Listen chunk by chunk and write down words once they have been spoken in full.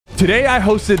Today I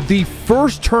hosted the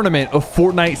first tournament of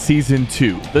Fortnite Season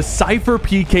 2, the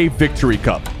SypherPK Victory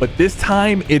Cup, but this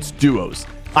time it's duos.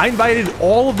 I invited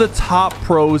all of the top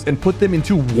pros and put them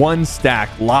into one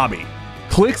stacked lobby.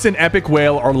 Clix and Epic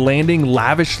Whale are landing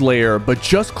Lavish Lair, but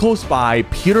just close by,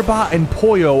 Peterbot and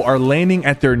Poyo are landing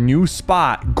at their new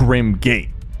spot, Grim Gate.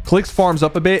 Clix farms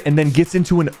up a bit and then gets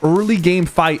into an early game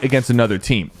fight against another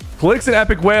team. Clix and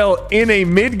Epic Whale in a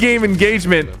mid-game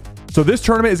engagement. So this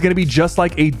tournament is going to be just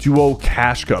like a duo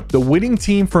cash cup. The winning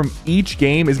team from each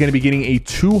game is going to be getting a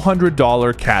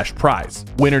 $200 cash prize.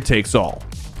 Winner takes all.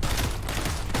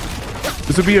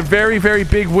 This would be a very, very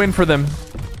big win for them.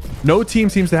 No team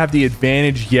seems to have the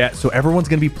advantage yet, so everyone's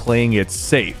going to be playing it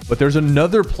safe. But there's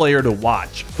another player to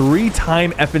watch.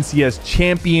 Three-time FNCS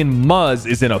champion Muzz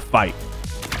is in a fight.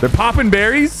 They're popping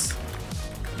berries.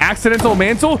 Accidental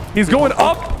mantle. He's going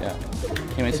up. Yeah.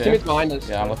 Teammates behind us.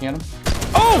 Yeah, I'm looking at him.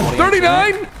 Oh,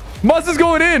 39. Muzz is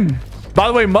going in. By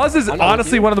the way, Muzz is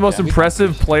honestly one of the most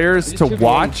impressive players to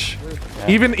watch.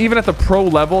 Even at the pro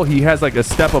level, he has like a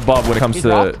step above when it comes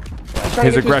to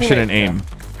his aggression and aim.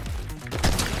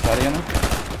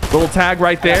 Little tag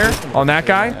right there on that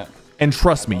guy. And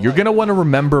trust me, you're going to want to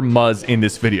remember Muzz in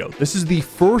this video. This is the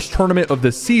first tournament of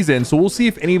the season, so we'll see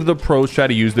if any of the pros try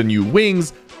to use the new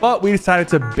wings, but we decided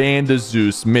to ban the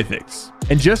Zeus Mythics.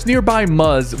 And just nearby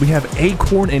Muzz, we have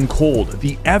Acorn and Cold,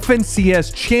 the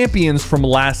FNCS champions from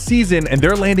last season, and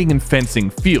they're landing in fencing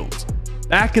fields.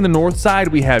 Back in the north side,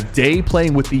 we have Day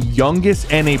playing with the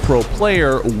youngest NA Pro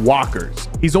player, Walkers.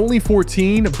 He's only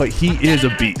 14, but he is a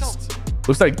beast.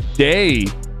 Looks like Day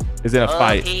is in a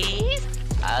fight.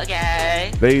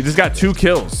 Okay. They just got 2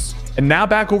 kills. And now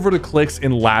back over to Clix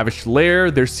in Lavish Lair.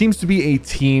 There seems to be a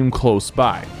team close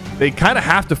by. They kind of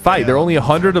have to fight. They're only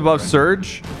 100 above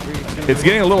Surge. It's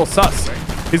getting a little sus.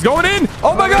 He's going in.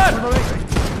 Oh my god.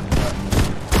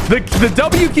 The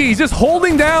W key. He's just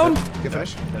holding down.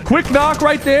 Quick knock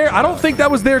right there. I don't think that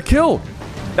was their kill.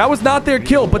 That was not their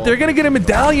kill, but they're going to get a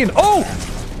medallion. Oh,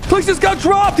 Clix just got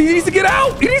dropped. He needs to get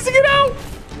out. He needs to get out.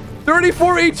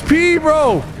 34 HP,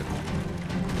 bro.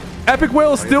 Epic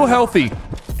Whale is still healthy,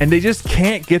 and they just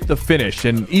can't get the finish.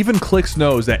 And even Clix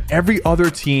knows that every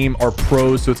other team are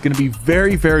pros, so it's going to be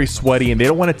very, very sweaty, and they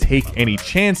don't want to take any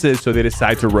chances, so they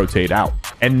decide to rotate out.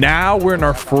 And now we're in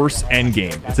our first end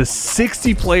game. It's a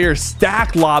 60-player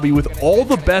stacked lobby with all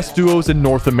the best duos in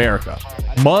North America.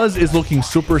 Muzz is looking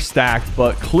super stacked,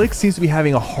 but Clix seems to be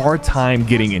having a hard time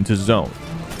getting into zone.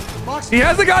 He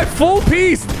has the guy full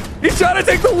piece. He's trying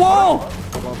to take the wall.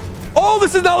 Oh,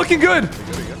 this is not looking good.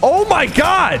 Oh my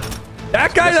god.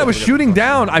 That guy that was shooting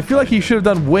down, I feel like he should have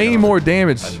done way more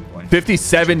damage.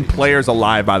 57 players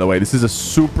alive, by the way. This is a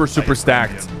super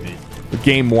stacked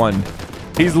game 1.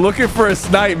 He's looking for a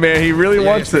snipe, man. He really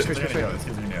wants it.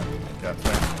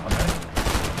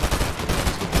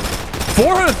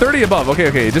 430 above.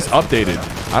 Okay, just updated.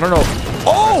 I don't know.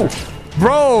 Oh,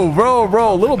 bro.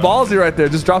 A little ballsy right there.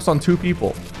 Just drops on 2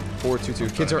 people.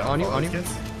 4-2-2. Kids are on you.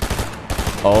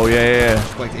 Oh yeah.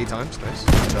 Blanked 8 times. Nice.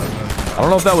 I don't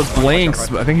know if that was blanks,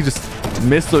 but I think he just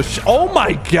missed those. Oh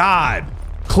my god.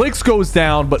 Clix goes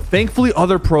down, but thankfully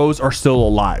other pros are still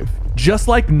alive. Just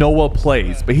like Noah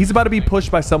plays, but he's about to be pushed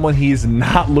by someone he is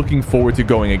not looking forward to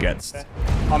going against.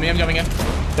 On me, I'm jumping in.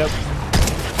 Yep.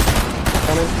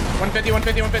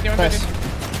 150. Nice.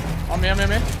 On me.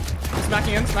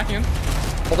 Smacking in.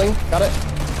 Holding. Got it.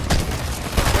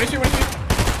 What is you?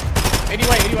 80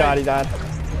 way. He died.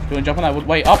 Doing jump on that wood.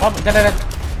 Wait, up. Dead.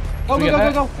 Go. Yeah,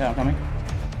 I'm coming.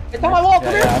 It's on my wall.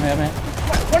 Come here. Yeah, I'm here.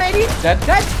 180. Dead.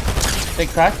 Big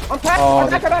crack. I'm cracked. Oh, I'm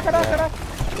back. I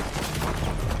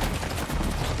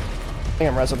think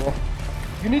I'm resable.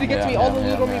 You need to get to me. All the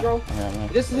loot on me, bro. Yeah.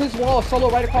 This is his wall. Solo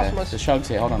right across from us. The shugs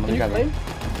here. Hold on. Let me grab it.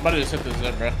 I'm about to just hit this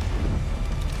zip, bro.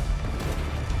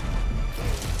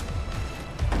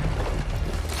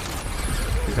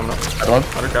 He's coming up. Hello?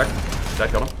 100 crack.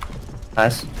 Jack got him.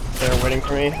 Nice. They're waiting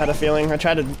for me. Had a feeling. I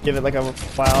tried to give it like a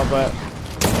while, but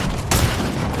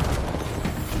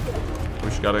We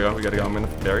gotta go. I'm in a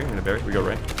berry. We go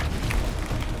right.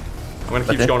 I'm gonna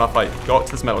keep going off fight. Go up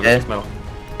to this metal. Yeah. Go to this metal.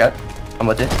 Okay. I'm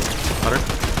with you.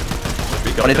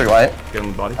 100. 23 white. Get him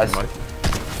in the body. Nice.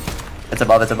 It's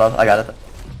above. I got it.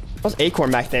 that was Acorn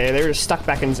back there. They were just stuck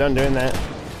back in zone doing that.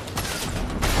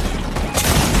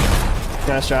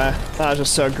 Nice try. That was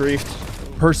just so griefed.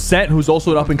 Percent, who's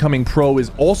also an up-and-coming pro,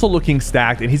 is also looking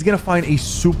stacked, and he's gonna find a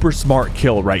super smart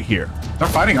kill right here. They're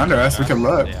fighting under us. We can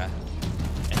look. Yeah.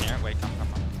 In here. Wait, come.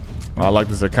 I like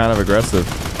this. They're kind of aggressive.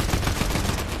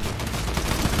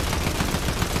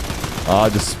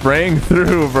 Just spraying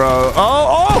through, bro.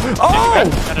 Oh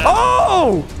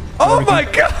my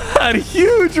god.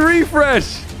 Huge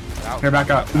refresh. Here, back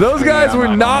up. Those guys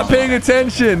were not paying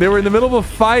attention. They were in the middle of a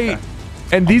fight.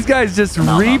 And these guys just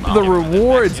reap the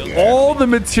rewards. All the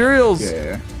materials.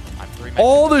 Yeah.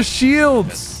 All the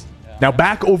shields. Now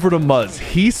back over to Muzz.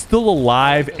 He's still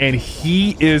alive and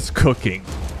he is cooking.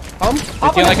 One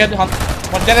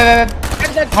dead.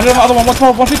 100 other one.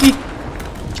 150.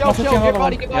 Kill, get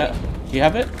body, get body. Yeah. Do you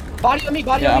have it? Body on me,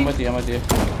 body Yeah, on I'm me. with you.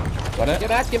 Got it? Get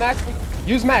mats.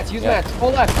 Use mats.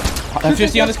 Hold left. I'm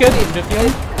 50 on this kid. 50 on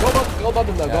him. Go above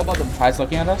them though, go above them. High's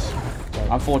looking at us.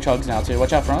 I'm full chugs now too.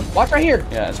 Watch out front. Watch right here.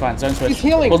 Yeah, it's fine. Zone switch. He's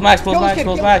healing. Pulls max. Kill this kid.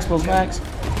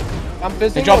 I'm They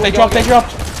fizzing. dropped.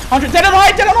 100. Dead on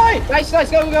right. Nice.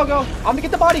 Go. I'm gonna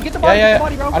get the body. Get the Yeah.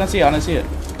 body, bro. I don't see it.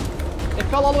 It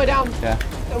fell all the way down. Yeah.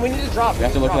 And we need to drop. We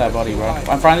have to look at that body, bro.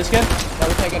 I'm frying this kid. No,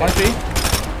 we're taking 1 it. HP.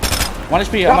 1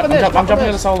 HP. Dropping this, I'm jumping dropping to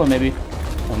the this. solo maybe.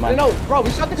 Oh, man. No, bro,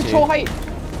 we shot the control height.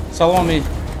 Solo on me.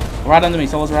 Right under me.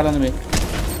 Solo's right under me.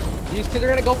 These kids are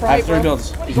gonna go for I height, have 3 bro.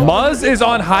 builds. Muzz is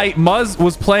on height. Muzz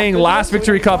was playing last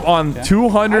Victory Cup on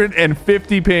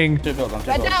 250 ping. 2 builds. I'm 2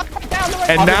 Down, builds.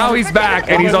 And now he's back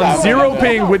and he's on 0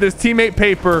 ping with his teammate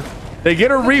Paper. They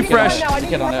get a refresh.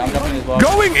 Get on there. I'm jumping as well.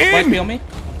 Going in. on me.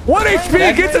 1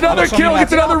 HP. Gets another kill.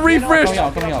 Gets another refresh.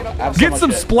 Coming out. I have so Get much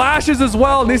some shit. splashes as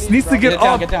well. This needs to get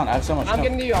up. Get down. I have so much. I'm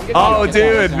getting to you. Oh,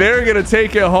 dude, they're gonna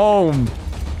take it home.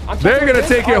 They're gonna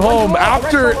take it home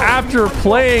after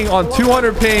playing on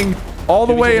 200 ping all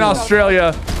the way in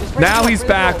Australia. Now he's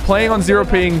back playing on 0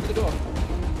 ping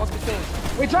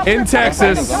in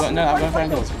Texas. No, I'm going for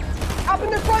angles. Up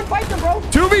in their front, fight them, bro.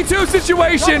 2v2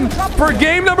 situation for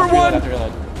game number 1.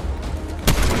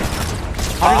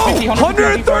 Oh,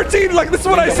 113. Like, this is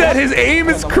what I said. His aim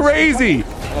is crazy.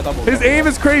 His aim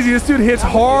is crazy. This dude hits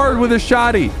hard with a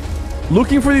shotty.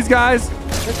 Looking for these guys.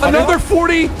 Another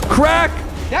 40. Crack.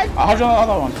 100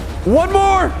 other one. One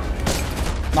more.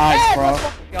 Nice, bro.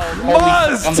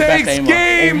 Muzz takes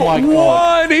game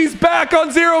 1. He's back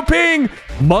on 0 ping.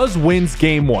 Muzz wins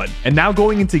game 1. And now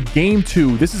going into game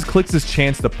 2, this is Clix's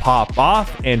chance to pop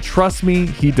off. And trust me,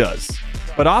 he does.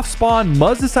 But off spawn,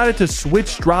 Muzz decided to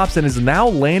switch drops and is now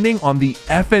landing on the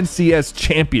FNCS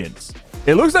champions.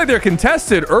 It looks like they're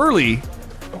contested early.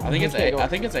 I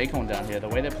think it's Acorn down here. The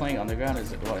way they're playing underground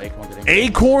is what Acorn did.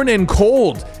 Acorn and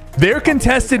Cold. They're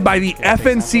contested by the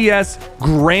FNCS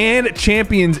Grand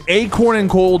Champions, Acorn and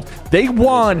Cold. They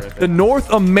won the North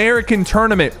American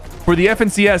tournament for the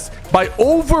FNCS by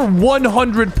over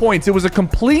 100 points. It was a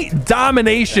complete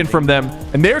domination from them,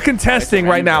 and they're contesting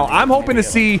right now. I'm hoping to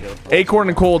see Acorn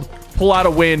and Cold pull out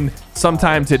a win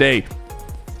sometime today.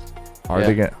 Are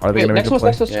they gonna make a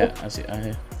play? Yeah, I see. I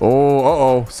hear.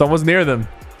 Oh, someone's near them.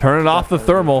 Turning off the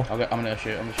thermal. I'm gonna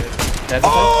shoot.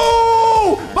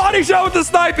 Oh! Body shot with the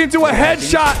snipe into a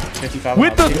headshot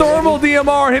with the thermal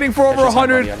DMR, hitting for over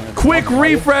 100. Quick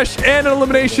refresh and an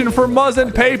elimination for Muzz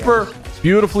and Paper.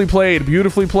 Beautifully played.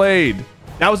 Beautifully played.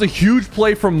 That was a huge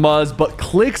play from Muzz, but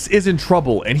Clix is in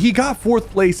trouble, and he got 4th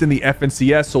place in the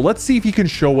FNCS, so let's see if he can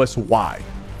show us why.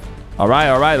 All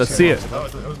right. Let's see it. Okay.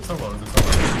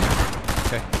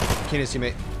 Keenan's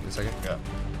teammate. In a second. Yeah.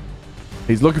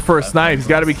 He's looking for a snipe. He's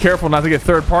got to be careful not to get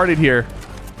third-partied here.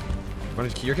 Want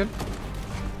to key your kid?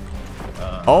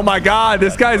 Oh my God,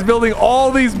 this guy's building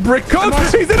all these brick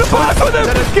codes. He's in a box with him.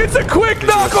 Gets a quick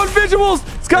knock on visuals.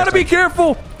 He's got to be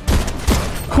careful.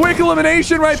 Quick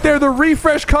elimination right there. The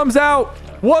refresh comes out.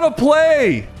 What a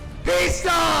play. Peace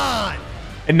on!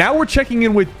 And now we're checking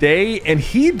in with Day, and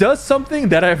he does something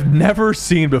that I've never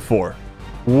seen before.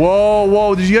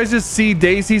 Whoa. Did you guys just see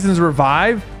Day Season's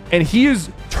revive? And he is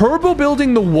turbo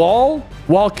building the wall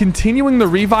while continuing the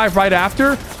revive right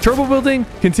after. Turbo building,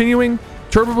 continuing,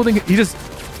 turbo building.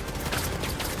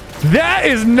 That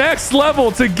is next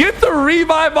level. To get the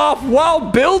revive off while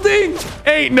building,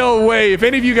 ain't no way. If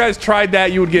any of you guys tried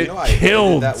that, you would get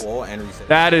killed.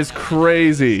 That is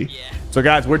crazy. So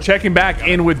guys, we're checking back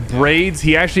in with Braids.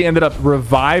 He actually ended up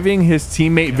reviving his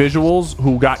teammate Visuals,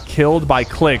 who got killed by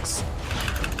Clix.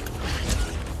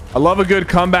 I love a good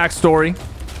comeback story.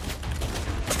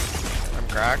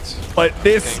 Cracked. But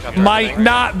this might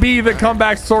not be the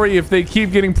comeback story if they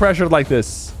keep getting pressured like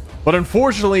this. But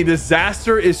unfortunately,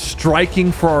 disaster is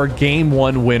striking for our game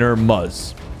 1 winner,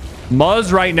 Muzz.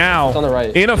 Muzz right now on the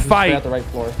right. In a fight. At the right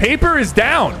floor. Paper is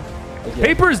down.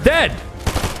 Paper is dead.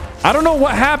 I don't know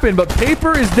what happened, but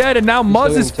Paper is dead, and now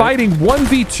Muzz is fighting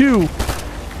 1v2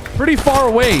 pretty far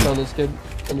away.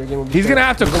 He's gonna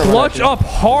have to clutch up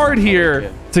hard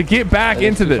here to get back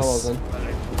into this.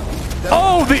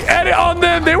 Oh, the edit on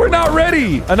them. They were not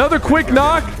ready. Another quick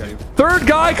knock. Third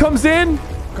guy comes in.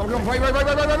 Come. Right.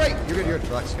 You're good.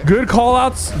 Relax. Okay. Good call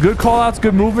outs.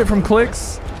 Good movement from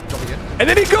Clix. And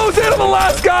then he goes in on the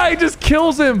last guy, just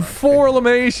kills him. 4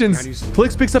 eliminations.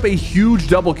 Clix picks up a huge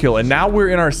double kill, and now we're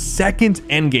in our second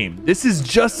end game. This is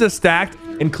just as stacked,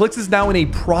 and Clix is now in a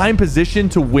prime position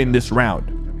to win this round.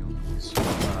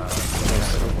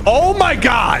 Oh my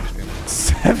god!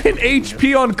 7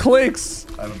 HP on Clix.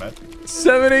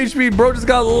 7 HP, bro just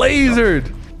got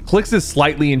lasered. Clix is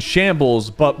slightly in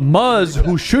shambles, but Muzz,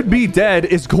 who should be dead,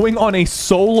 is going on a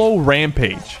solo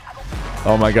rampage.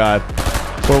 Oh my god.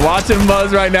 We're watching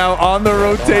Muzz right now on the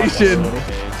rotation.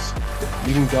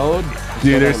 You can go.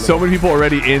 Dude, there's so many people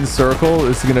already in circle.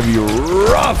 This is gonna be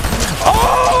rough.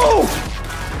 Oh!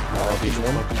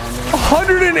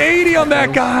 180 on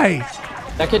that guy.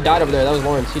 That kid died over there. That was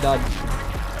Lawrence. He died.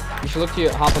 You should look to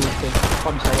your hop on this thing.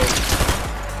 Probably solo.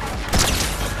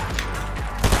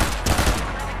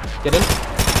 Get in.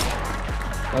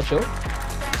 Now chill.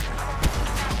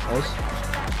 Nice.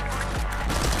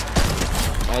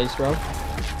 Nice, bro.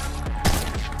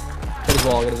 Get his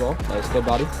wall, get his wall. Nice, good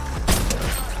body.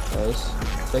 Nice.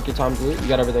 Take your time, Blue. You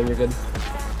got everything, you're good.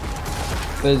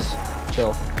 Fizz,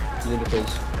 chill. You need to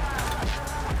fizz.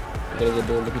 You're gonna get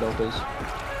doomed if you don't fizz.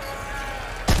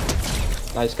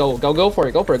 Nice, go for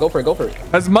it, go for it.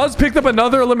 Has Muzz picked up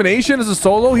another elimination as a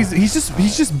solo? He's just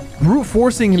brute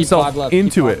forcing himself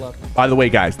into it. By the way,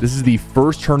 guys, this is the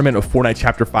first tournament of Fortnite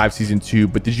Chapter 5 Season 2,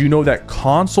 but did you know that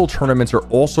console tournaments are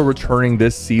also returning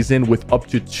this season with up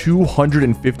to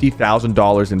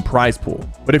 $250,000 in prize pool?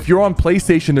 But if you're on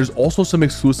PlayStation, there's also some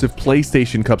exclusive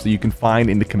PlayStation Cups that you can find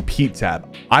in the Compete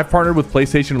tab. I've partnered with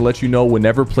PlayStation to let you know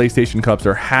whenever PlayStation Cups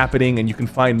are happening, and you can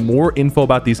find more info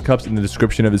about these cups in the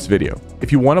description of this video.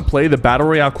 If you want to play, the Battle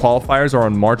Royale qualifiers are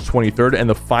on March 23rd, and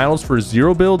the finals for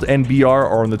Zero Build and BR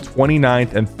are on the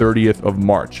 29th and 30th of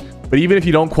March. But even if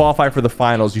you don't qualify for the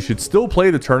finals, you should still play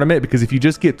the tournament, because if you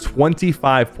just get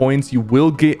 25 points, you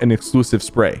will get an exclusive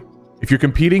spray. If you're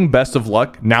competing, best of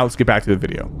luck. Now let's get back to the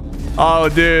video. Oh,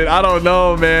 dude, I don't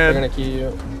know, man. They're gonna key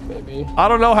you, maybe. I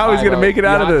don't know how he's gonna make it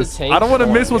out of this. I don't want to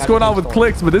miss what's going on with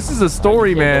Clix, but this is a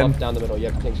story, man. Down the middle. You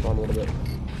have to take Storm a little bit.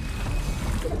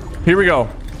 Here we go.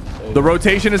 The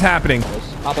rotation is happening.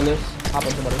 Hop on this. Hop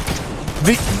on somebody.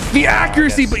 The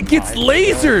accuracy, but it gets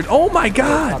lasered. Oh my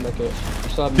god.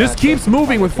 Just keeps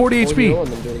moving with 40 HP.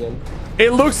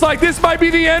 It looks like this might be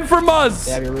the end for Muzz.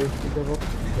 Yeah, your roof. Be careful.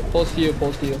 Pulse to you.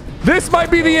 Pulse to you. This might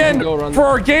be the end for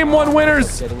our game 1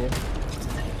 winners.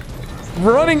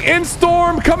 Running in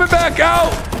Storm, coming back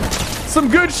out. Some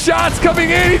good shots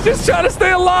coming in. He's just trying to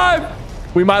stay alive.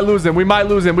 We might lose him. We might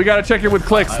lose him. We got to check in with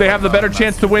Clix. They have the better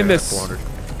chance to win this.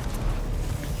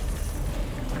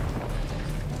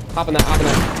 Hop on that. Hop on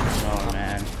that. Oh,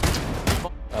 man.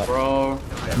 Bro.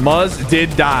 Muzz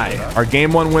did die. Our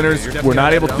game 1 winners were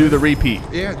not able to do the repeat.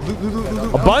 Yeah,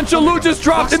 A bunch of loot just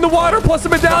dropped in the water, plus a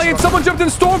medallion. Someone jumped in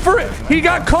Storm for it. He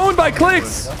got coned by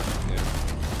Clix.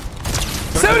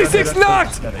 76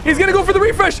 knocked. He's gonna go for the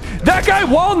refresh. That guy,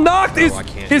 while knocked, is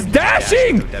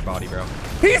dashing.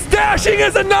 He's dashing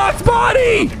as a knocked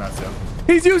body.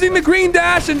 He's using the green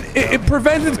dash, and it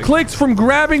prevented Clix from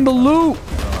grabbing the loot.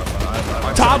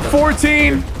 Top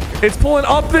 14. It's pulling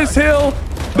up this hill.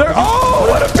 There. Oh,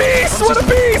 what a beast! What a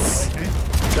beast!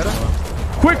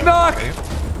 Quick knock.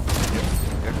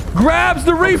 Grabs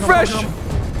the refresh.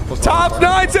 Top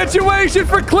 9 situation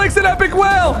for Clix and Epic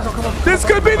Whale. This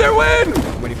could be their win.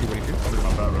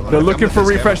 They're looking for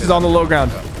refreshes on the low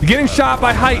ground. Getting shot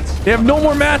by height. They have no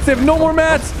more mats. They have no more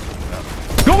mats.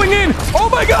 Going in. Oh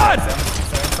my god.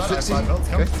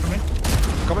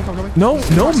 No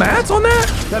mats on that?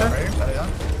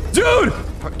 Dude!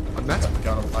 Mats?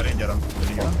 I didn't get him. Did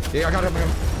you get him? Yeah, I got him.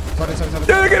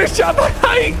 They're getting shot by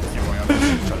height.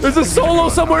 There's a solo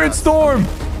somewhere in Storm.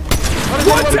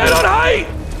 110 on height.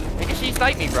 She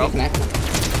sniped me, bro. Kill him.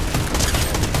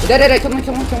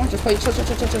 Just play. Chill.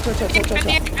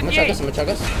 I'm gonna chug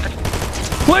us.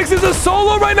 Clix is a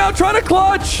solo right now, trying to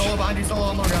clutch. Solo behind you, solo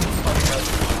on low ground. Do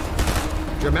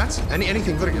you have mats?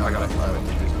 Anything? I got it.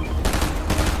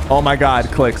 Oh my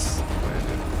god, Clix.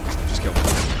 Just kill him.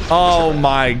 Oh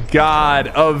my god.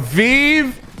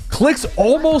 Aviv. Clix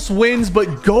almost wins,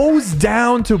 but goes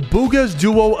down to Booga's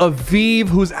duo Aviv,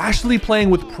 who's actually playing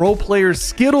with pro player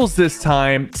Skittles this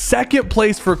time. Second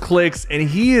place for Clix, and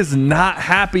he is not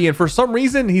happy. And for some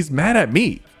reason, he's mad at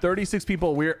me. 36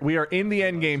 people. We are in the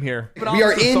end game here. We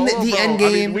are in the end game.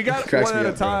 I mean, we got one at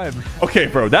a time. Okay,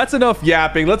 bro, that's enough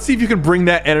yapping. Let's see if you can bring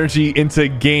that energy into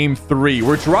game 3.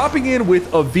 We're dropping in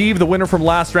with Aviv, the winner from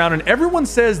last round, and everyone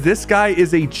says this guy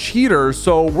is a cheater,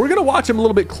 so we're gonna watch him a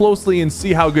little bit closely and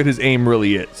see how good his aim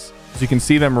really is. As you can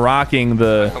see them rocking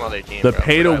the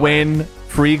pay to win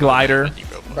free glider.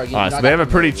 So they have a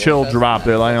pretty chill drop.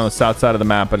 They're lying on the south side of the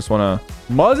map. I just want to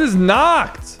Muzz is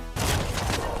knocked.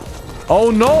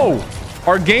 Oh no.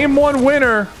 Our game 1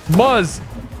 winner, Muzz,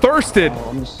 thirsted.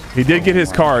 He did get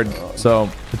his card, so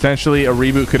potentially a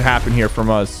reboot could happen here from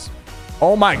us.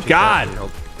 Oh my god.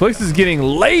 Clix is getting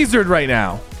lasered right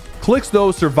now. Clix,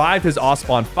 though, survived his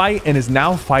Ospawn fight and is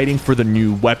now fighting for the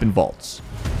new weapon vaults.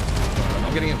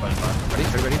 I'm getting in. Ready?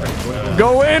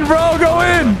 Go in, bro. Go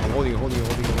in. I'm holding you.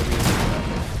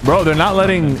 Bro, they're not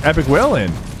letting Epic Whale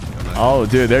in. Oh,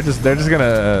 dude, they're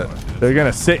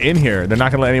gonna sit in here. They're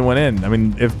not gonna let anyone in. I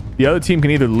mean, if the other team can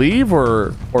either leave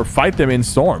or fight them in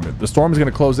Storm. The Storm is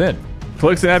gonna close in.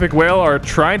 Clix and Epic Whale are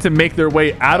trying to make their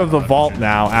way out of the vault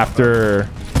now after...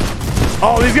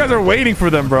 Oh, these guys are waiting for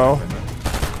them, bro.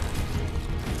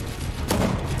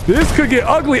 This could get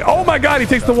ugly. Oh my god, he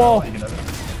takes the wall.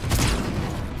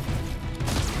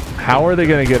 How are they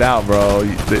gonna get out, bro?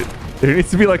 There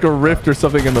needs to be like a rift or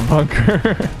something in the bunker.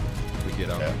 We get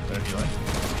out.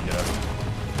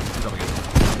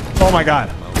 Oh my god.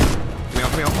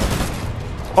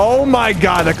 Oh my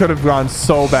god, that could have gone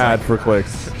so bad for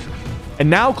Clix. And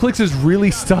now Clix is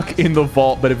really stuck in the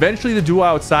vault, but eventually the duo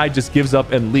outside just gives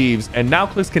up and leaves, and now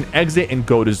Clix can exit and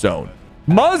go to zone.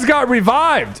 Muzz got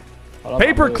revived.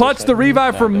 Paper clutched the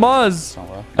revive for Muzz.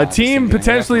 A team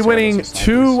potentially winning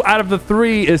 2 out of the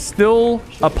 3 is still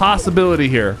a possibility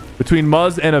here between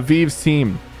Muzz and Aviv's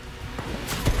team.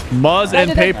 Muzz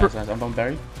and Paper.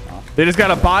 They just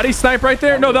got a body snipe right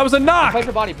there. No, that was a knock.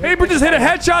 Paper just hit a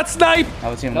headshot snipe.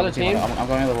 Another team. I'm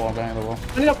going to the wall.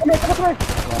 Wait, I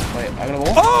got a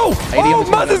wall. Oh,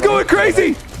 Muzz is going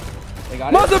crazy.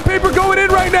 Muzz and Paper going in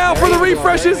right now for the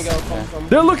refreshes.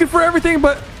 They're looking for everything,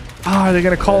 but are they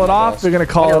going to call it off? They're going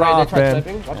to call it off, man.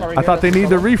 I thought they need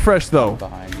the refresh, though.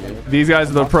 These guys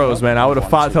are the pros, man. I would have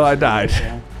fought till I died.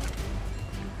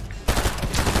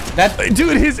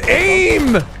 Dude, his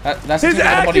aim! His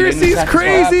accuracy is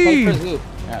crazy!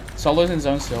 Yeah, Solo's in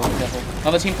zone still.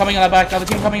 Another team coming on our back. They're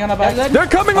coming on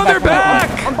their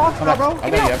back! I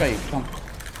got you. Come.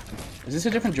 Is this a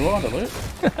different draw on the loot?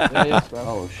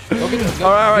 Oh, shit.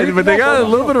 Alright, but they got a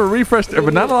little bit of a refresh there,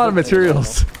 but not a lot of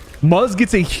materials. Muzz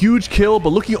gets a huge kill, but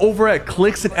looking over at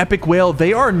Clix and Epic Whale,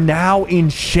 they are now in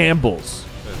shambles.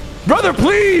 Brother,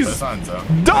 please!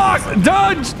 Dodge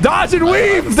and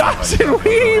weave! Dodge and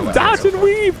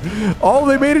weave! Oh,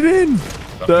 they made it in!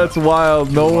 That's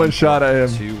wild. No one shot at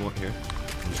him.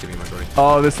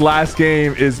 Oh, this last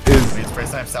game is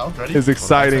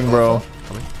exciting, bro.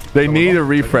 They need a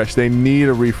refresh.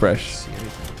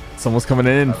 Someone's coming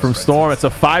in from Storm. It's a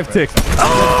 5-tick.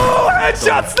 Oh,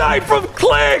 headshot snipe from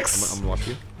Clix!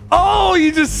 Oh,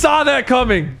 you just saw that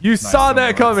coming. You saw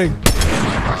that coming.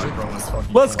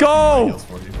 Let's go.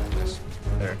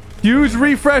 Huge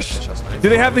refresh. Do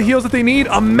they have the heals that they need?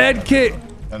 A med kit.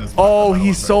 Oh,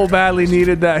 he so badly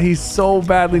needed that.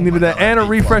 And a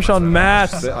refresh on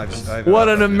Mass. What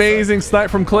an amazing snipe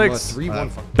from Clix.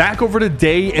 Back over to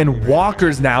Day and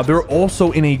Walkers now. They're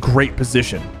also in a great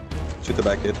position. Shoot the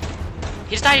back kid.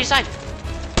 He's died.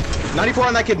 94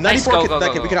 on that kid. 94 kid.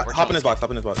 That kid. We can hop in his box.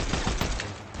 100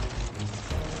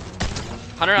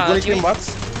 on that team.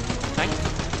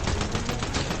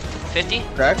 50.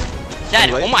 Crack. Dead.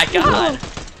 Oh my god.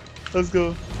 Let's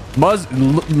go. Muzz,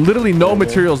 literally no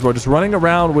materials, bro. Just running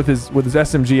around with his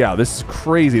SMG out. This is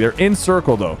crazy. They're in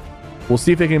circle, though. We'll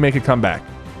see if they can make a comeback.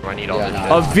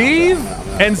 Aviv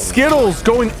and Skittles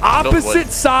going opposite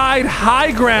side,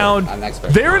 high ground.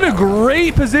 They're in a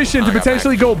great position to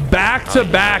potentially go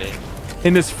back-to-back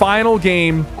in this final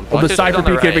game of the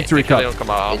SypherPK Victory Cup.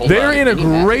 They're in a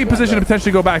great position to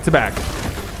potentially go back-to-back.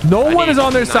 No one is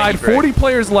on their side. 40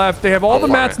 players left. They have all the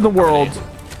mats in the world.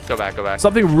 Go back.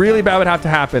 Something really bad would have to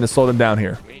happen to slow them down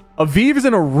here. Aviv is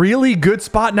in a really good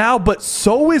spot now, but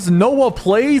so is Noah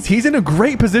Plays. He's in a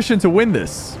great position to win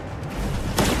this.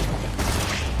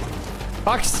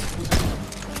 Box.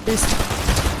 Beast.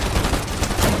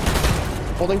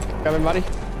 Holding. Grab him, buddy.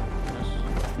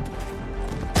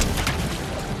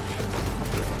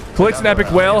 Clix and Epic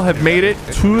Whale have made it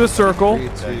to the circle.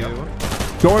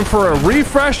 Going for a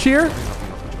refresh here.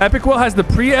 Epic Whale has the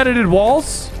pre-edited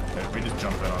walls.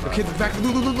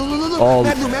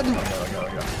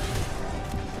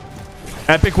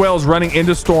 Epic Whale's running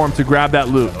into Storm to grab that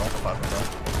loot.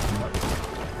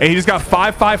 And he just got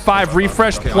 555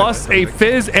 refresh plus a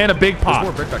fizz and a big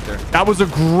pop. That was a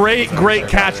great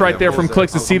catch right there from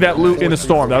Clix to see that loot in the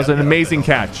Storm. That was an amazing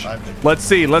catch. Let's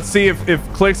see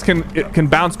if Clix can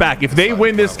bounce back. If they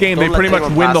win this game, they pretty much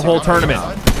win the whole tournament.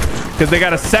 Because they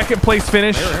got a second place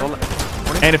finish.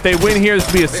 And if they win here, this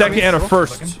will be a second and a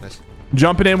first.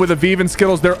 Jumping in with Aviv and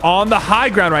Skittles. They're on the high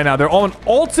ground right now. They're on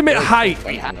ultimate height.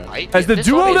 As the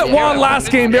duo that won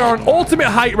last game, they're on ultimate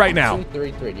height right now.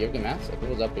 2-3-3. Do you have good maps? Like,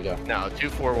 what's up we go? No,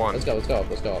 2-4-1. Let's go.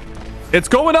 Let's go. It's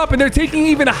going up, and they're taking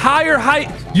even higher height,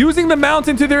 using the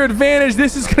mountain to their advantage.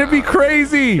 This is going to be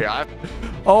crazy.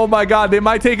 Oh, my God. They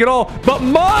might take it all. But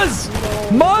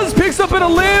Muzz picks up in a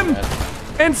limb,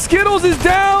 and Skittles is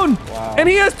down, and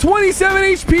he has 27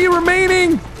 HP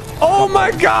remaining. Oh,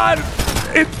 my God.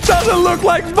 It doesn't look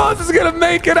like Muzz is going to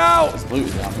make it out.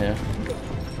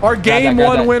 Our game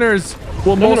one winners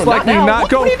will most likely not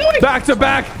go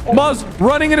back-to-back. Muzz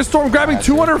running into Storm, grabbing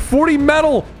 240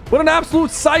 metal. What an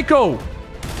absolute psycho.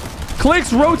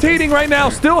 Clicks rotating right now,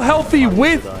 still healthy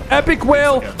with Epic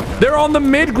Whale. They're on the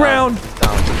mid ground.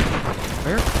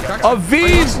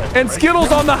 Aviv and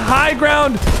Skittles on the high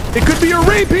ground. It could be a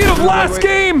repeat of last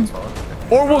game.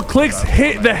 Or will Clicks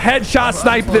hit the headshot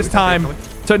snipe this time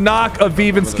to knock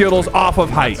Aviv and Skittles off of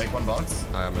height?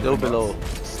 Still below.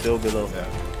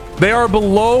 They are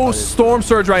below Storm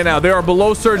Surge right now. They are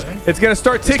below Surge. It's going to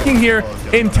start ticking here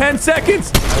in 10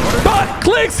 seconds. But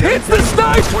Clicks hits the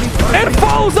snipe and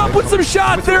follows up with some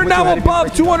shots. They're now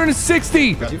above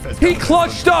 260. He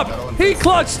clutched up. He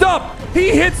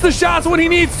hits the shots when he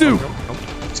needs to.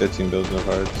 Setting those no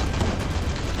hearts.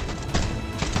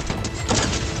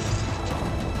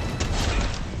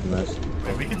 Nice.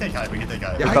 We can take height.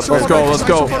 Let's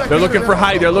go. They're looking for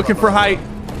height.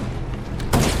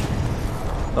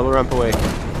 Double ramp away.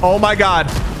 Oh my God.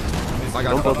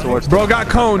 Don't go towards. Bro got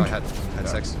coned. Had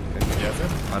 6.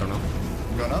 I don't know.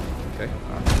 I'm going up. Okay.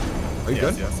 Are you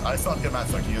good? Yes. I saw good match.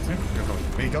 Can you use me?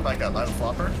 We go back up. I have a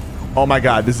flopper. Oh my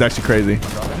God. This is actually crazy. I'm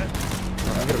dropping it.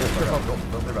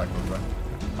 Go back.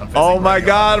 Oh my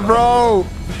God, bro.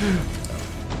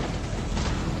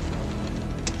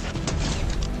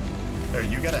 There,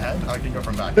 you get ahead. I can go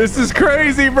from back. This is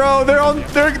crazy, bro.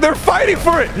 They're fighting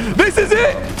for it. This is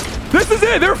it.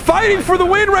 They're fighting for the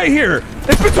win right here.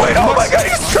 It's between. Oh my God,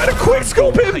 he's trying to quick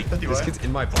scope him. This kid's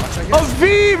in my box, I guess.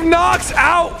 Aviv knocks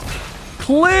out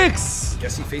Clicks.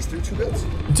 Guess he phased through 2 bits.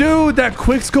 Dude, that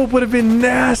quick scope would have been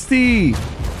nasty.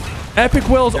 Epic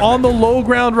Whale's on the low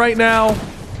ground right now.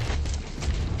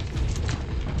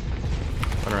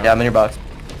 Yeah, I'm in your box.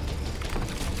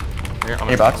 Here, I'm in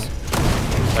your box.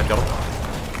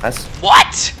 Nice.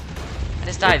 What? I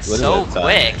just died so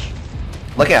quick.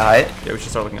 Looking at height. Yeah, we should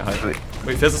start looking at height.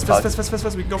 Wait, fizz.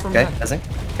 We can go from okay, behind. fizzing.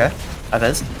 Okay, I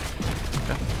fizz.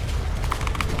 Okay.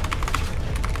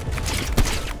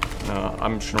 No,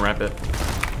 I'm just gonna ramp it.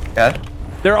 Okay.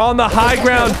 They're on the high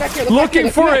ground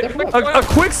looking for it. A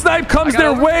quick snipe comes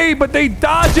their way, but they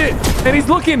dodge it. And he's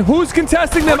looking. Who's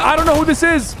contesting them? I don't know who this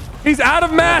is. He's out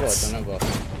of mats.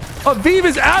 Aviv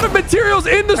is out of materials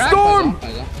in the storm.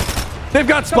 They've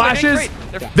got splashes.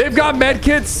 They've got med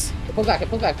kits.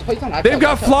 They've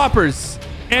got floppers.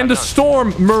 And the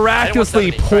storm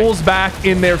miraculously pulls back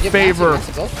in their favor.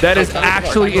 That is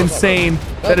actually insane.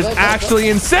 But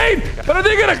are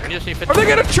they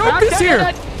gonna choke this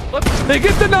here? They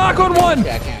get the knock on one.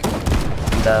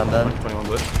 I'm done. 21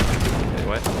 blue.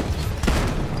 Anyway.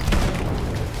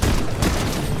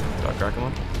 Got cracking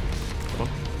one.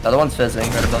 The other one's fizzing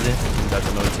right above you. That's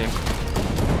another team.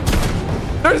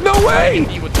 There's no way.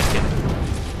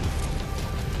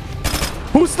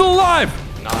 Who's still alive?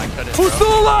 No, I couldn't. Who's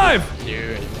still alive?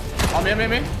 Dude. Oh,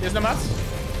 me. There's no mats.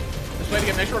 Just wait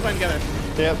to make sure we're playing together.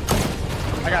 Yep.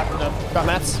 I got it. Got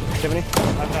mats. Jiminy.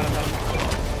 I'm done.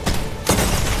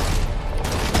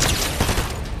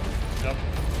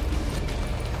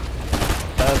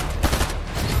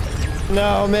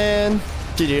 No, man.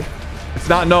 GG. It's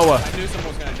not Noah. I knew someone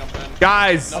was gonna jump in.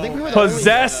 Guys,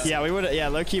 Possessed. Yeah, we would. Yeah,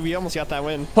 low key, we almost got that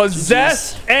win.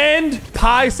 Possessed and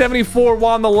Pi74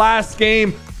 won the last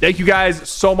game. Thank you guys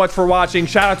so much for watching.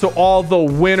 Shout out to all the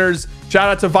winners. Shout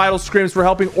out to Vital Scrims for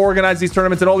helping organize these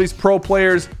tournaments and all these pro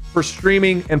players for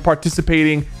streaming and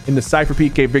participating in the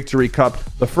SypherPK Victory Cup,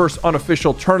 the first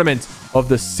unofficial tournament of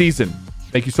the season.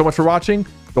 Thank you so much for watching.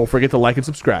 Don't forget to like and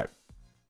subscribe.